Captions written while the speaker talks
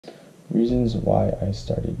Reasons why I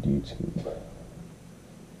started YouTube.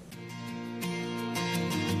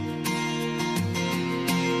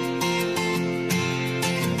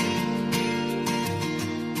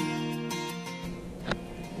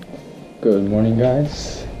 Good morning,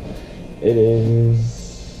 guys. It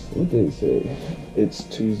is, what did it say? It's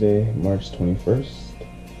Tuesday, March 21st,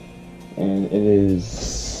 and it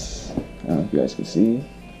is, I don't know if you guys can see,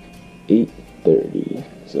 8:30.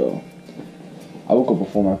 So I woke up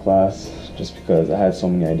before my class just because I had so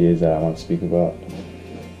many ideas that I want to speak about.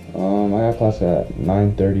 I have class at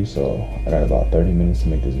 9:30, so I got about 30 minutes to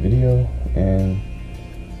make this video. And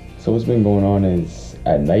so what's been going on is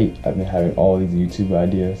at night I've been having all these YouTube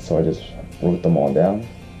ideas, so I just wrote them all down.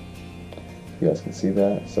 You guys can see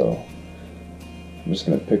that. So I'm just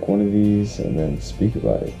gonna pick one of these and then speak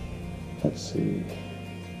about it. Let's see.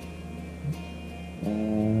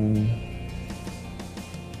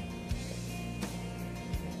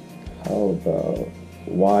 How about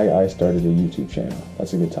why I started a YouTube channel?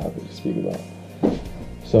 That's a good topic to speak about.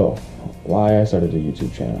 So, why I started a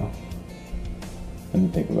YouTube channel? Let me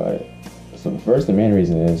think about it. So the main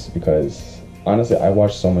reason is because honestly, I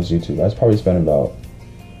watch so much YouTube. I probably spend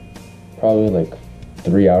like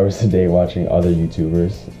 3 hours a day watching other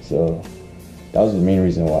YouTubers. So that was the main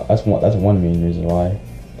reason why. That's one main reason why.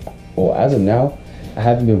 Well, as of now, I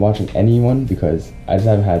haven't been watching anyone because I just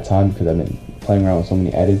haven't had time because I've been playing around with so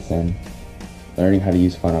many edits and learning how to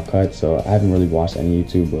use Final Cut. So I haven't really watched any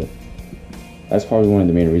YouTube, but that's probably one of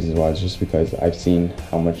the main reasons why. It's just because I've seen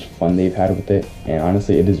how much fun they've had with it, and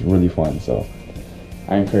honestly, it is really fun. So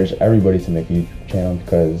I encourage everybody to make a YouTube channel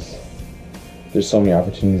because there's so many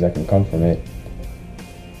opportunities that can come from it.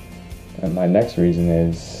 And my next reason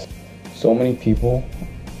is so many people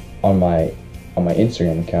on my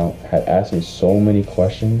Instagram account had asked me so many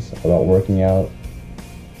questions about working out,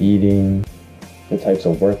 eating, the types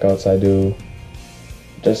of workouts I do,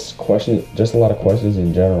 just a lot of questions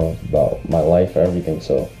in general about my life, everything.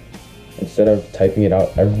 So instead of typing it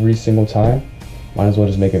out every single time, might as well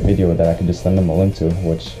just make a video that I can just send them a link to,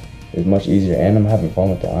 which is much easier, and I'm having fun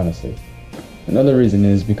with it, honestly. Another reason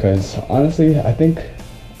is because honestly, I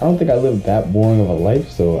don't think I live that boring of a life,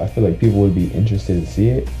 so I feel like people would be interested to see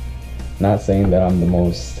it. Not saying that I'm the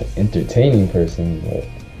most entertaining person, but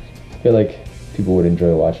I feel like people would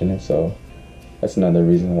enjoy watching it, so that's another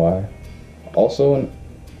reason why. Also,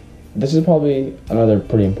 this is probably another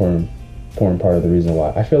pretty important part of the reason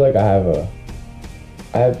why. I feel like I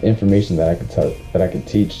have information that I could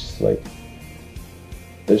teach. Like,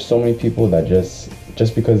 there's so many people that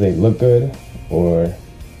just because they look good or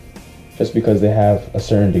just because they have a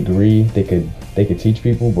certain degree, they could teach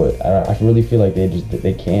people, but I really feel like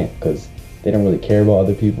they can't, because they don't really care about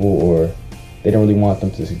other people, or they don't really want them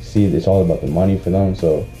to succeed. It's all about the money for them.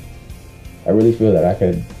 So I really feel that I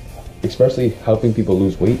could, especially helping people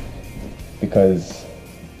lose weight, because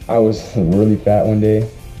I was really fat one day.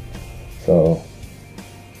 So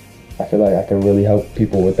I feel like I can really help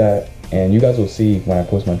people with that. And you guys will see when I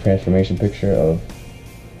post my transformation picture of,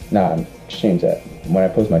 change that. When I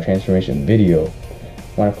post my transformation video,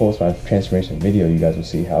 you guys will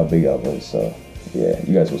see how big I was. So yeah,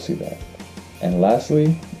 you guys will see that. And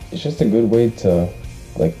lastly, it's just a good way to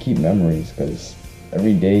like keep memories, because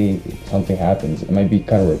every day something happens. It might be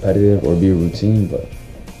kind of repetitive or be a routine, but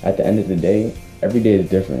at the end of the day, every day is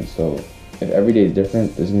different. So if every day is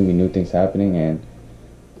different, there's gonna be new things happening, and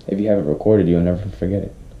if you have it recorded, you'll never forget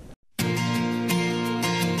it.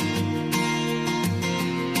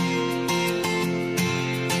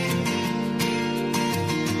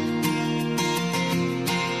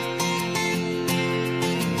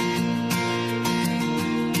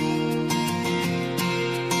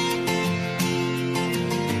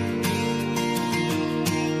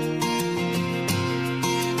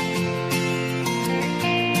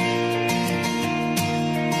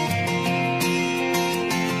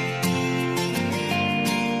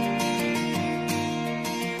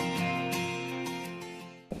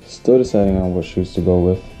 Still deciding on what shoes to go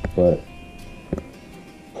with, but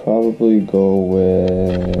probably go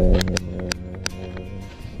with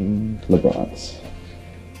LeBron's.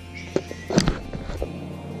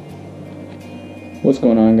 What's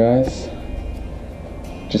going on, guys?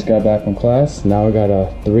 Just got back from class. Now I got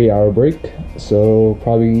a 3-hour break, so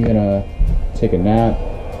probably gonna take a nap,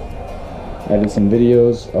 edit some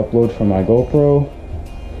videos, upload from my GoPro,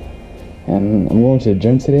 and I'm going to the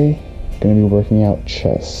gym today. Gonna be working out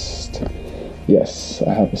chest. Yes,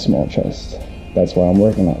 I have a small chest. That's why I'm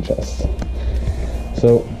working on chest.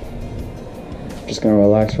 So just gonna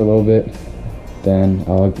relax for a little bit, then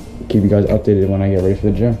I'll keep you guys updated when I get ready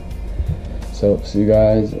for the gym. So see you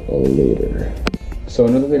guys later. So So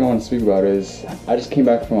another thing I want to speak about is I just came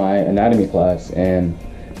back from my anatomy class and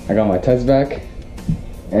I got my test back.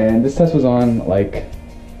 And this test was on like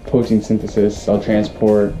protein synthesis, cell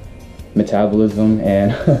transport, metabolism,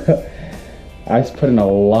 and I put in a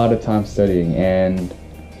lot of time studying, and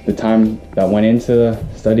the time that went into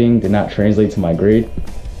studying did not translate to my grade.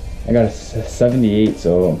 I got a 78,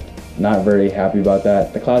 so not very happy about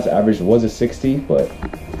that. The class average was a 60, but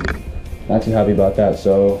not too happy about that.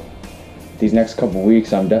 So these next couple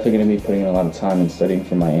weeks, I'm definitely going to be putting in a lot of time in studying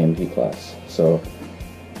for my A&P class. So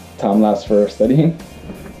time lapse for studying.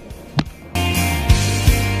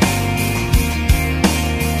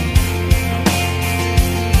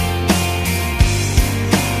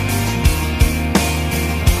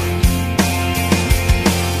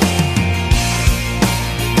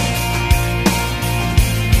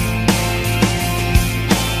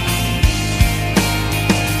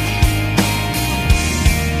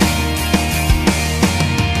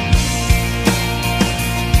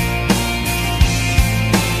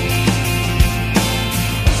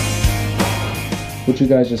 What you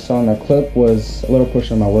guys just saw in that clip was a little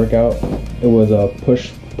push on my workout. It was a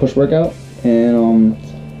push workout, and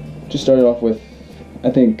just started off with, I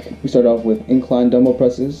think we started off with incline dumbbell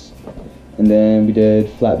presses, and then we did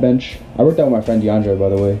flat bench. I worked out with my friend DeAndre, by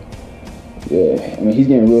the way. Yeah, I mean, he's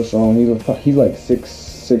getting real strong. He's like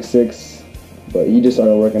 6'6", but he just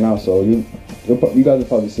started working out, so you guys will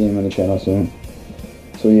probably see him on the channel soon.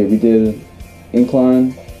 So yeah, we did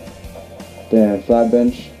incline, then flat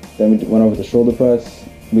bench. Then we went over the shoulder press.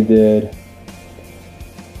 We did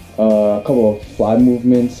a couple of fly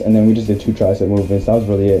movements, and then we just did 2 tricep movements. That was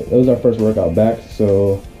really it. It was our first workout back,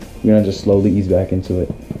 so we're gonna just slowly ease back into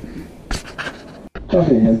it.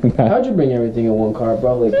 Okay, man. How'd you bring everything in one car,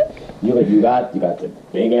 bro? Like you got the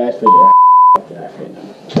big ass figure.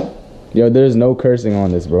 Yo, there's no cursing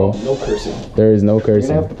on this, bro. Oh, no cursing. There is no You're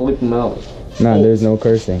cursing. gonna have to bleep them out. Nah, there's no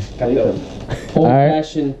cursing. Got the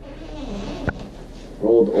old-fashioned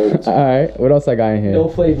rolled oats. Alright, what else I got in here? No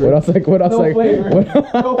flavor. What else no flavor.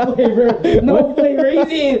 No flavor. No flavor.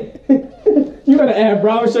 Easy. You gotta add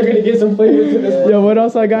brown sugar to get some flavor to this. Yo, what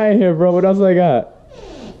else I got in here, bro? What else I got?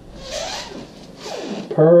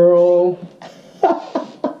 Pearl.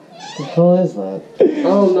 What the hell is that? I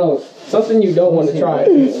don't know. Something you don't want to try.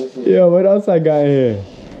 Yo, what else I got in here?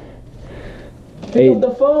 Pick up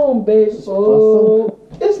the phone, babe. Oh,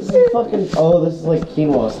 This is fucking. Oh, this is like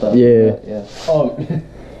quinoa stuff. Yeah. Yeah. oh.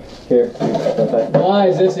 Here, put that back. Why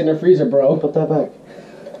is this in the freezer, bro? Put that back.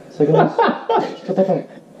 It's like a nice. Put that back.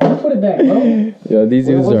 Put it back, bro. Yo, these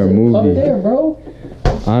dudes are Up moving. there, bro.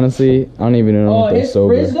 Honestly, I don't even know Oh, if they're it's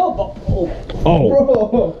sober. frizzed up. Oh.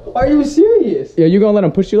 Bro, are you serious? Yo, you gonna let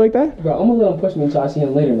him push you like that? Bro, I'm gonna let him push me until I see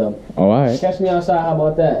him later, though. Oh, alright. Catch me outside, how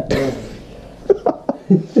about that?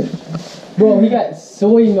 Bro, he got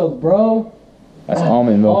soy milk, bro. That's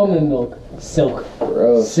almond milk. Almond milk. Silk.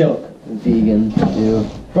 Gross. Silk. Vegan, dude.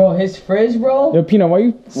 Bro, his fridge, bro. Yo, Peanut, why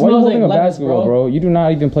you holding like a lettuce, basketball, bro. bro? You do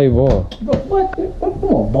not even play ball. Bro, what? I'm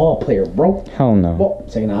a ball player, bro. Hell no. Ball.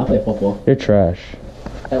 Second, I play football. You're trash.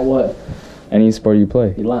 At what? Any sport you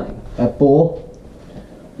play. You lying. That bull.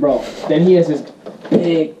 Bro, then he has this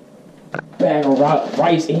big bag of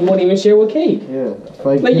rice and he won't even share with Kate. Yeah.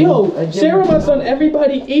 Like, yo, share with my son.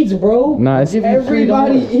 Everybody eats, bro. Nah, it's,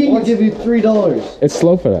 Everybody eats. I'll give you $3. it's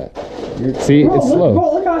slow for that. See, Bro, it's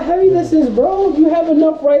slow. look how heavy this is, bro. You have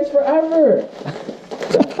enough rice forever.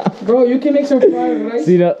 Bro, you can make some fried rice.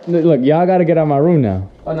 See, look, y'all gotta get out of my room now.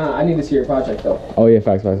 Oh, nah, I need to see your project, though. Oh, yeah,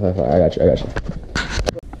 facts. I got you.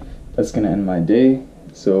 That's gonna end my day.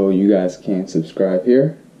 So you guys can subscribe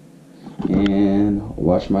here and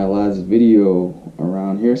watch my last video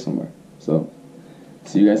around here somewhere. So,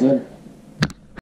 see you guys later.